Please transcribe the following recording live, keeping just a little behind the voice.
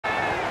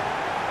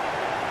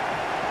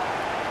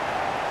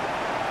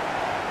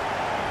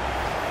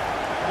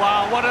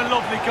Wow, what a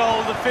lovely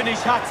goal. The finish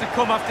had to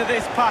come after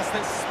this pass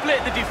that split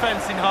the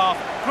defence in half.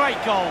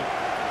 Great goal.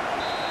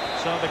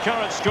 So the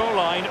current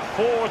scoreline,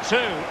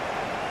 4-2.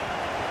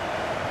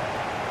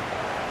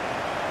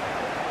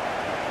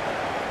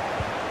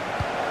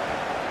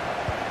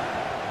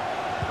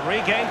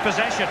 Regained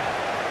possession.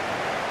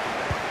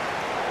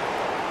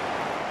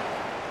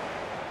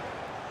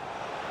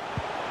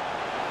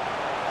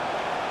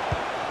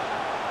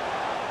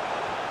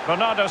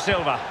 Bernardo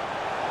Silva.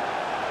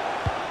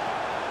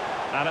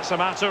 And it's a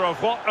matter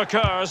of what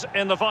occurs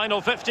in the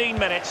final 15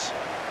 minutes.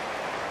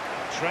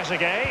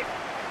 Trezeguet.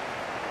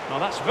 Well,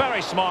 that's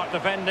very smart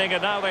defending,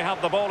 and now they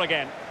have the ball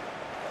again.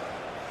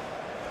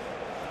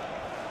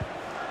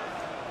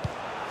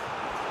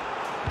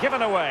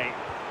 Given away.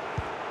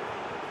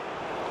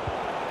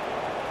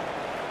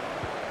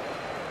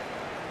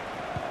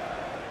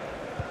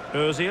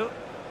 Ozil.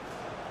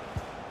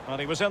 Well,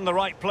 he was in the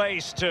right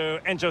place to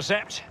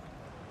intercept.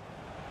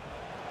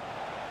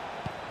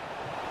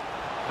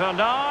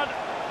 Bernard.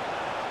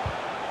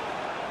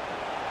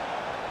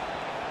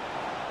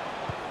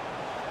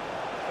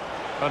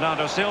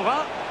 Bernardo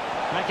Silva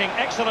making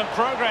excellent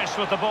progress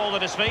with the ball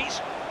at his feet.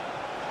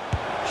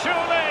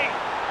 Surely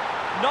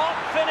not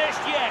finished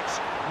yet,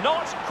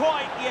 not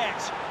quite yet.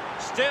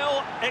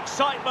 Still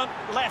excitement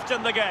left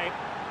in the game.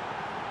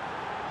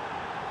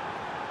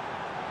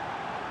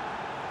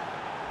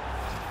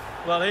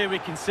 Well, here we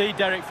can see,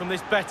 Derek, from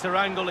this better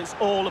angle, it's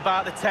all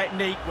about the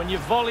technique. When you're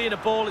volleying a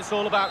ball, it's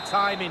all about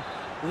timing.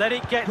 Let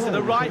it get to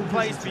the right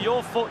place for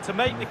your foot to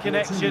make the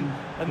connection,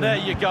 and there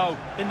you go,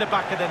 in the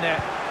back of the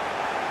net.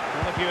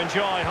 Well, if you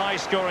enjoy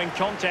high-scoring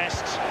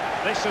contests,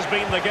 this has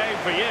been the game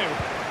for you.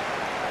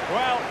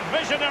 Well,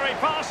 visionary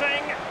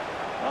passing.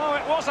 Oh,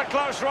 it was a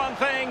close-run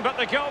thing, but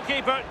the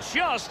goalkeeper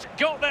just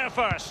got there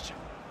first.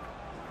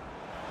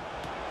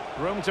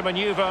 Room to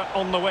manoeuvre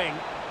on the wing.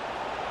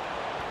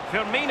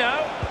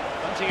 Firmino.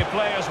 Plenty of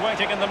players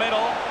waiting in the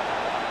middle.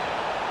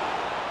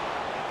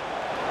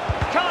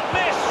 Can't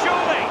miss,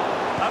 surely.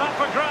 And up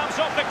for grabs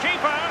off the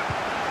keeper.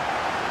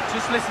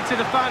 Just listen to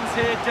the fans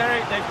here,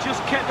 Derek. They've just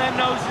kept their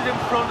noses in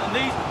front, and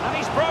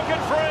he's broken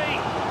free.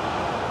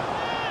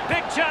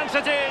 Big chance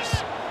it is.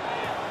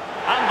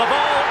 And the ball